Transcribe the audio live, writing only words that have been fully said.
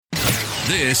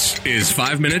This is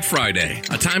 5 Minute Friday,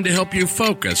 a time to help you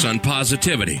focus on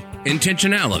positivity,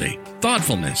 intentionality,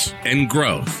 thoughtfulness, and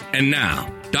growth. And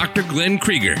now, Dr. Glenn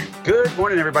Krieger. Good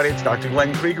morning, everybody. It's Dr.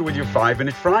 Glenn Krieger with your 5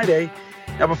 Minute Friday.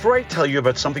 Now, before I tell you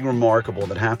about something remarkable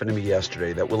that happened to me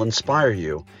yesterday that will inspire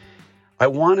you, I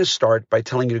want to start by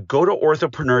telling you to go to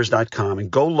orthopreneurs.com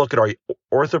and go look at our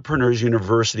Orthopreneurs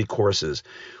University courses.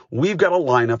 We've got a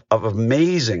lineup of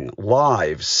amazing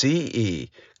live CE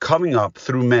coming up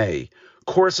through May.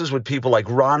 Courses with people like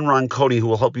Ron Ronconi, who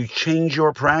will help you change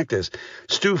your practice,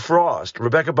 Stu Frost,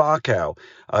 Rebecca Bacow,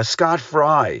 Scott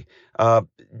Fry,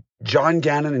 John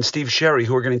Gannon and Steve Sherry,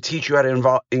 who are going to teach you how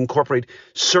to incorporate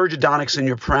surgeodontics in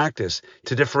your practice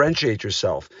to differentiate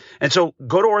yourself. And so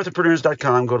go to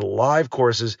orthopreneurs.com, go to live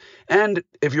courses. And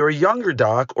if you're a younger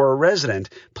doc or a resident,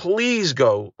 please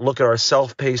go look at our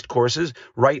self-paced courses.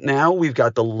 Right now, we've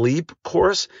got the LEAP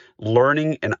course,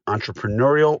 Learning an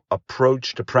Entrepreneurial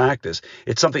Approach to Practice.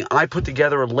 It's something I put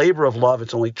together, a labor of love.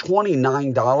 It's only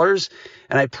 $29,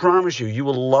 and I promise you, you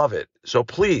will love it. So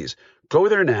please, go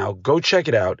there now, go check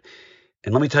it out,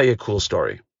 and let me tell you a cool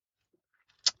story.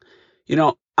 You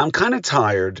know, I'm kind of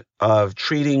tired of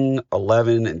treating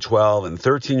 11 and 12 and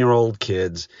 13-year-old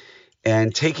kids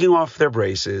and taking off their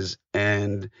braces.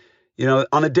 And, you know,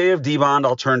 on the day of debond,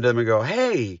 I'll turn to them and go,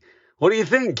 hey, what do you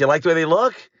think? You like the way they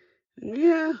look?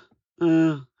 Yeah, I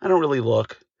don't really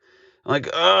look. I'm like,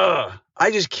 I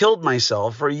just killed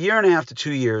myself for 1.5 to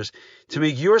 2 years to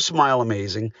make your smile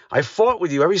amazing. I fought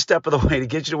with you every step of the way to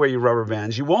get you to wear your rubber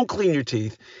bands. You won't clean your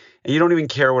teeth, and you don't even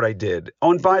care what I did.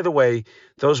 Oh, and by the way,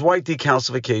 those white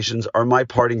decalcifications are my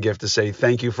parting gift to say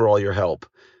thank you for all your help.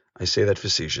 I say that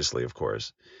facetiously, of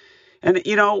course. And,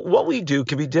 you know, what we do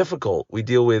can be difficult. We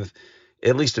deal with,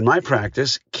 at least in my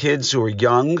practice, kids who are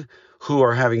young, who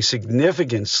are having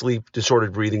significant sleep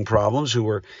disordered breathing problems, who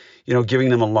are, you know, giving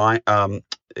them a line,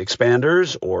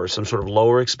 expanders or some sort of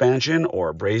lower expansion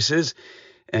or braces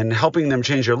and helping them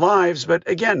change their lives. But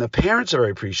again, the parents are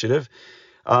very appreciative.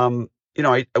 You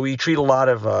know, we treat a lot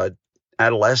of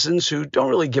adolescents who don't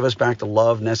really give us back the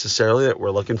love necessarily that we're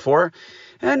looking for.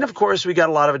 And of course, we got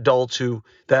a lot of adults who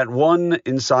that one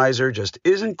incisor just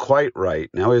isn't quite right.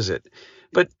 Now, is it?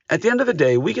 But at the end of the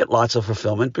day, we get lots of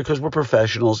fulfillment because we're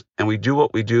professionals and we do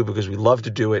what we do because we love to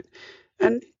do it.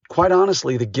 And quite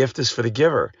honestly, the gift is for the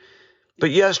giver. But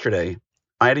yesterday,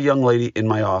 I had a young lady in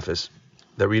my office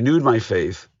that renewed my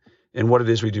faith in what it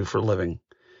is we do for a living.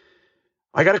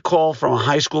 I got a call from a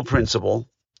high school principal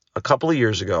a couple of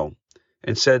years ago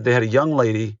and said they had a young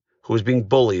lady who was being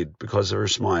bullied because of her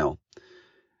smile.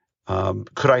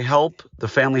 Could I help? The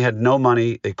family had no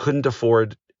money. They couldn't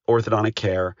afford orthodontic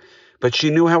care, but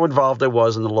she knew how involved I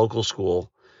was in the local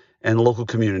school and the local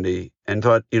community and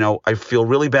thought, you know, I feel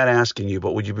really bad asking you,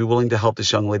 but would you be willing to help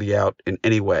this young lady out in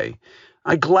any way?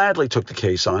 I gladly took the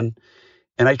case on,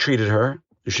 and I treated her.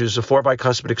 She was a 4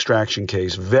 bicuspid extraction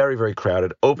case, very, very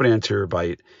crowded, open anterior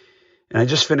bite, and I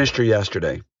just finished her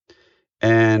yesterday.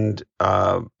 And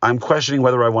I'm questioning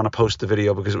whether I want to post the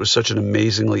video because it was such an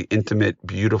amazingly intimate,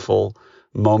 beautiful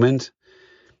moment.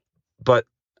 But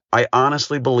I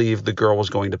honestly believe the girl was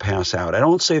going to pass out. I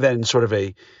don't say that in sort of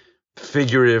a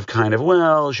figurative kind of,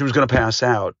 well, she was going to pass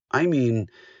out. I mean,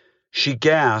 she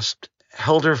gasped,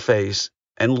 held her face,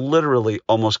 and literally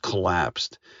almost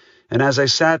collapsed. And as I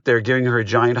sat there giving her a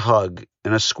giant hug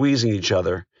and us squeezing each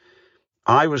other,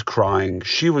 I was crying,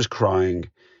 she was crying,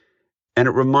 and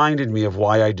it reminded me of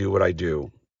why I do what I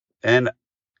do. And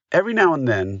every now and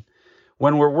then,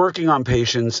 when we're working on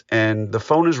patients and the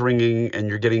phone is ringing and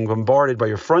you're getting bombarded by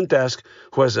your front desk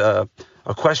who has a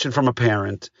question from a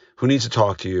parent who needs to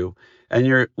talk to you, and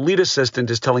your lead assistant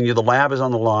is telling you the lab is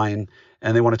on the line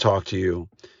and they want to talk to you,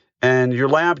 and your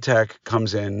lab tech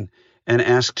comes in and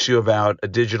asks you about a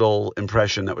digital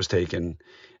impression that was taken,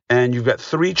 and you've got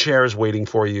 3 chairs waiting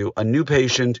for you, a new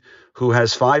patient who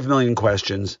has 5 million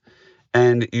questions,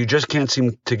 and you just can't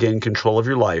seem to gain control of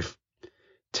your life,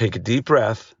 take a deep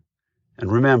breath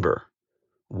and remember,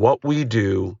 what we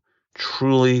do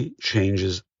truly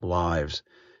changes lives.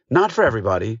 Not for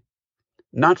everybody,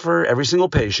 not for every single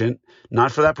patient,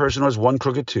 not for that person who has 1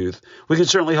 crooked tooth. We can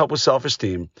certainly help with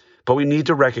self-esteem, but we need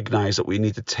to recognize that we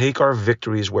need to take our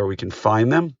victories where we can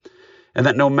find them, and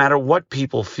that no matter what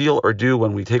people feel or do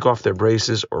when we take off their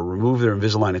braces or remove their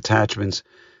Invisalign attachments,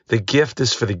 the gift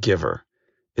is for the giver.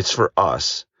 It's for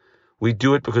us. We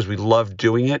do it because we love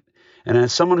doing it. And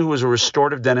as someone who was a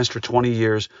restorative dentist for 20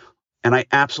 years, and I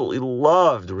absolutely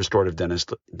loved restorative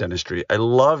dentistry. I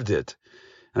loved it.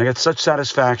 And I got such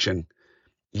satisfaction.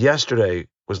 Yesterday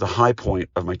was the high point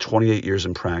of my 28 years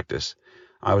in practice.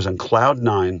 I was on cloud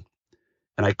 9,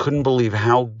 and I couldn't believe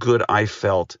how good I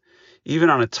felt even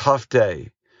on a tough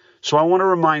day. So I want to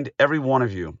remind every one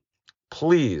of you,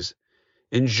 please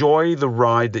enjoy the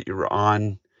ride that you're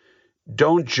on.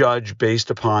 Don't judge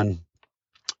based upon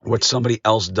what somebody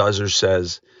else does or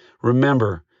says.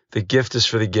 Remember, the gift is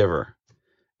for the giver.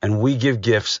 And we give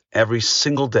gifts every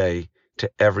single day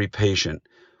to every patient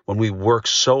when we work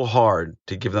so hard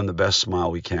to give them the best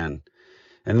smile we can.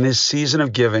 And in this season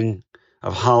of giving,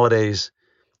 of holidays,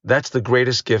 that's the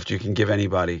greatest gift you can give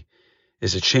anybody,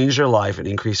 is to change their life and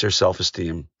increase their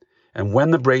self-esteem. And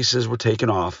when the braces were taken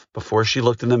off, before she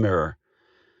looked in the mirror,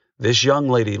 this young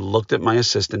lady looked at my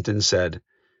assistant and said,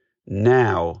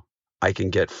 "Now I can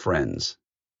get friends."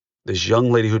 This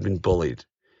young lady who'd been bullied.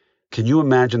 Can you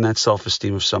imagine that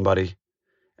self-esteem of somebody?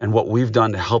 And what we've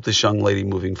done to help this young lady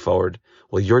moving forward?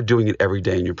 Well, you're doing it every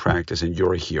day in your practice, and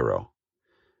you're a hero.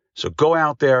 So go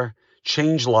out there,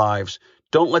 change lives.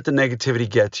 Don't let the negativity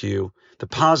get to you. The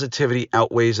positivity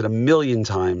outweighs it 1,000,000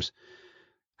 times.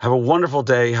 Have a wonderful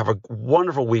day. Have a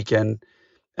wonderful weekend.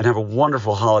 And have a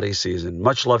wonderful holiday season.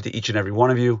 Much love to each and every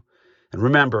one of you. And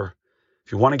remember,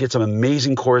 if you want to get some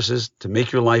amazing courses to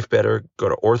make your life better, go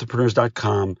to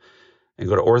orthopreneurs.com and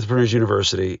go to Orthopreneurs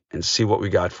University and see what we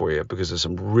got for you, because there's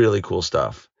some really cool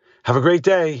stuff. Have a great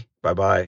day. Bye-bye.